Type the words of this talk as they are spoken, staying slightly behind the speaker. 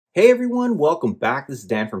Hey everyone, welcome back. This is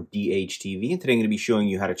Dan from DHTV, and today I'm going to be showing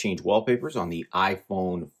you how to change wallpapers on the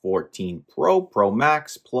iPhone 14 Pro, Pro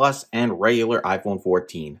Max, Plus, and regular iPhone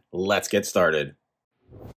 14. Let's get started.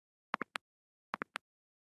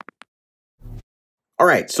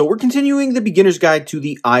 Alright, so we're continuing the beginner's guide to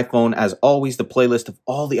the iPhone. As always, the playlist of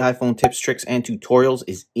all the iPhone tips, tricks, and tutorials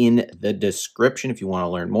is in the description if you want to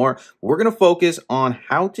learn more. We're going to focus on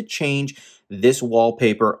how to change this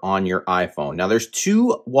wallpaper on your iPhone. Now, there's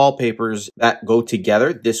two wallpapers that go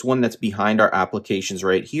together. This one that's behind our applications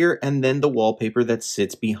right here, and then the wallpaper that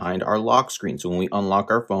sits behind our lock screen. So when we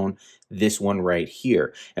unlock our phone, this one right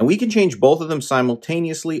here. And we can change both of them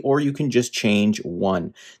simultaneously, or you can just change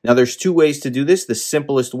one. Now, there's two ways to do this. The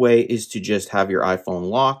simplest way is to just have your iPhone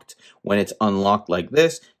locked. When it's unlocked like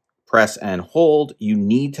this, press and hold. You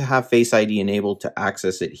need to have Face ID enabled to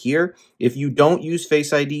access it here. If you don't use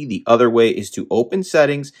Face ID, the other way is to open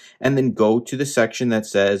settings and then go to the section that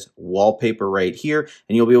says wallpaper right here,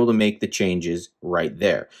 and you'll be able to make the changes right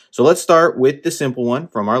there. So let's start with the simple one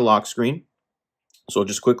from our lock screen. So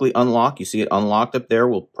just quickly unlock. You see it unlocked up there.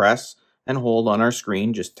 We'll press and hold on our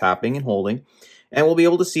screen, just tapping and holding. And we'll be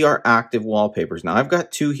able to see our active wallpapers. Now I've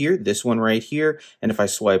got two here, this one right here, and if I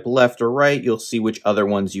swipe left or right, you'll see which other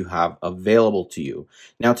ones you have available to you.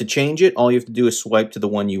 Now to change it, all you have to do is swipe to the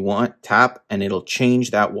one you want, tap, and it'll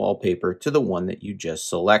change that wallpaper to the one that you just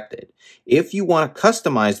selected. If you want to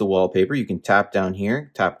customize the wallpaper, you can tap down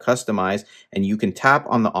here, tap customize, and you can tap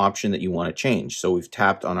on the option that you want to change. So we've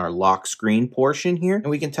tapped on our lock screen portion here, and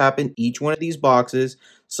we can tap in each one of these boxes,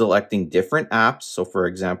 selecting different apps. So for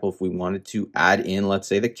example, if we wanted to add in, let's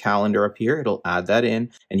say the calendar up here, it'll add that in.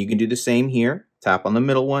 And you can do the same here. Tap on the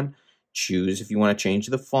middle one, choose if you want to change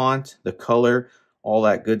the font, the color, all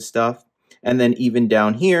that good stuff. And then even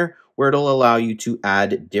down here, where it'll allow you to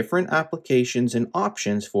add different applications and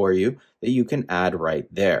options for you that you can add right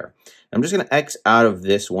there. I'm just going to X out of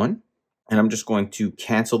this one, and I'm just going to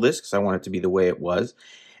cancel this because I want it to be the way it was.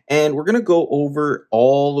 And we're going to go over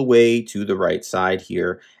all the way to the right side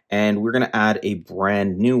here, and we're going to add a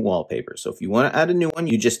brand new wallpaper. So if you want to add a new one,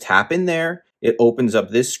 you just tap in there. It opens up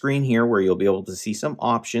this screen here where you'll be able to see some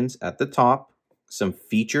options at the top, some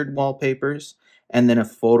featured wallpapers, and then a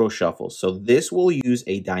photo shuffle. So this will use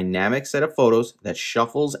a dynamic set of photos that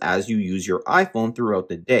shuffles as you use your iPhone throughout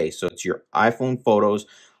the day. So it's your iPhone photos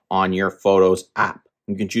on your Photos app.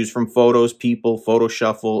 You can choose from photos, people, photo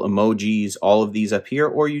shuffle, emojis, all of these up here,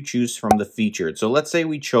 or you choose from the featured. So let's say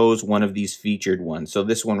we chose one of these featured ones. So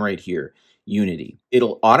this one right here, Unity.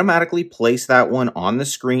 It'll automatically place that one on the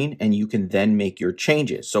screen, and you can then make your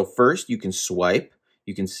changes. So first you can swipe.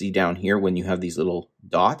 You can see down here when you have these little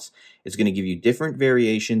dots, it's going to give you different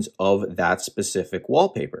variations of that specific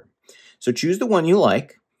wallpaper. So choose the one you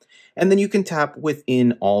like, and then you can tap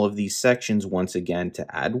within all of these sections once again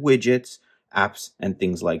to add widgets, apps, and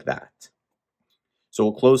things like that. So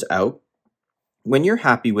we'll close out. When you're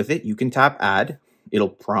happy with it, you can tap add. It'll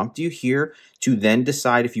prompt you here to then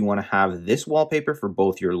decide if you want to have this wallpaper for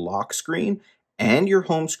both your lock screen and your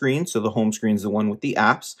home screen. So the home screen is the one with the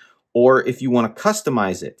apps, or if you want to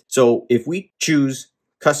customize it. So if we choose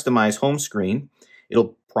customize home screen,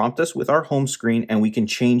 it'll prompt us with our home screen, and we can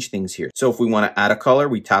change things here. So if we want to add a color,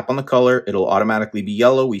 we tap on the color, it'll automatically be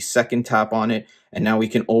yellow. We second tap on it, and now we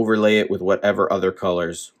can overlay it with whatever other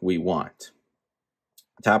colors we want.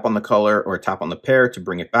 Tap on the color or tap on the pair to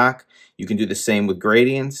bring it back. You can do the same with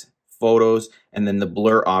gradients, photos, and then the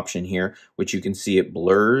blur option here, which you can see it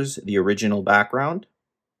blurs the original background.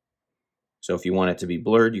 So if you want it to be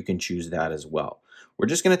blurred, you can choose that as well. We're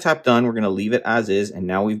just going to tap done. We're going to leave it as is, and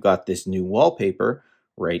now we've got this new wallpaper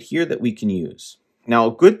right here that we can use. Now,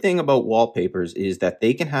 a good thing about wallpapers is that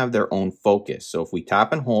they can have their own focus. So if we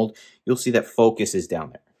tap and hold, you'll see that focus is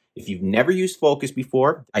down there. If you've never used focus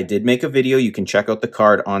before, I did make a video. You can check out the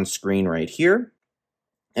card on screen right here,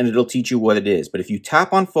 and it'll teach you what it is. But if you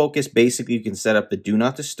tap on focus, basically you can set up the do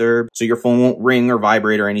not disturb, so your phone won't ring or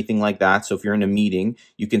vibrate or anything like that. So if you're in a meeting,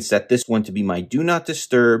 you can set this one to be my do not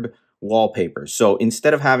disturb wallpaper. So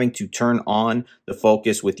instead of having to turn on the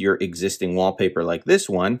focus with your existing wallpaper like this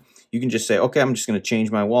one, you can just say, okay, I'm just going to change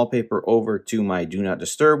my wallpaper over to my do not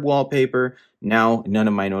disturb wallpaper. Now none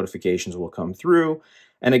of my notifications will come through.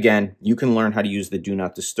 And again, you can learn how to use the do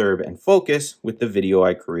not disturb and focus with the video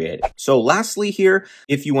I created. So lastly here,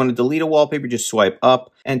 if you want to delete a wallpaper, just swipe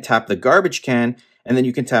up and tap the garbage can, and then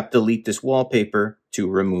you can tap delete this wallpaper to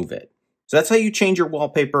remove it. So that's how you change your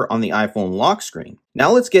wallpaper on the iPhone lock screen.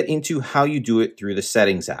 Now let's get into how you do it through the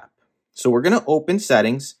settings app. So we're going to open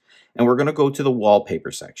settings, and we're going to go to the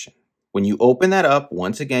wallpaper section. When you open that up,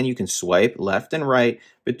 once again, you can swipe left and right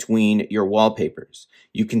between your wallpapers.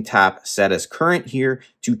 You can tap Set as Current here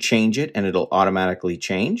to change it, and it'll automatically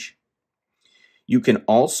change. You can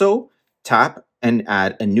also tap and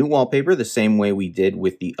add a new wallpaper the same way we did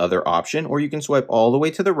with the other option, or you can swipe all the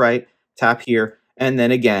way to the right, tap here, and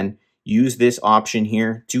then again, use this option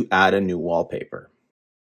here to add a new wallpaper.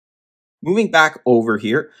 Moving back over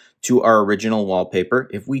here to our original wallpaper,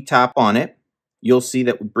 if we tap on it, you'll see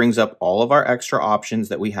that it brings up all of our extra options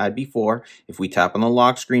that we had before. If we tap on the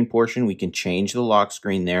lock screen portion, we can change the lock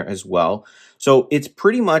screen there as well. So it's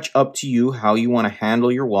pretty much up to you how you want to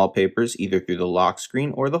handle your wallpapers, either through the lock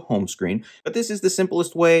screen or the home screen. But this is the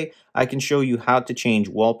simplest way I can show you how to change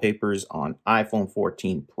wallpapers on iPhone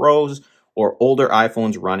 14 Pros or older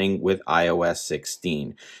iPhones running with iOS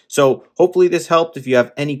 16. So hopefully this helped. If you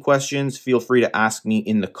have any questions, feel free to ask me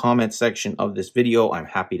in the comments section of this video. I'm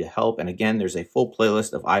happy to help. And again, there's a full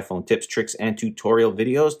playlist of iPhone tips, tricks, and tutorial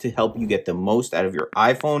videos to help you get the most out of your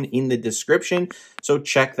iPhone in the description. So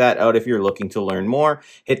check that out if you're looking to learn more.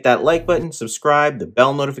 Hit that like button, subscribe, the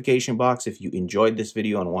bell notification box if you enjoyed this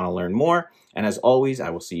video and want to learn more. And as always, I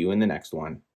will see you in the next one.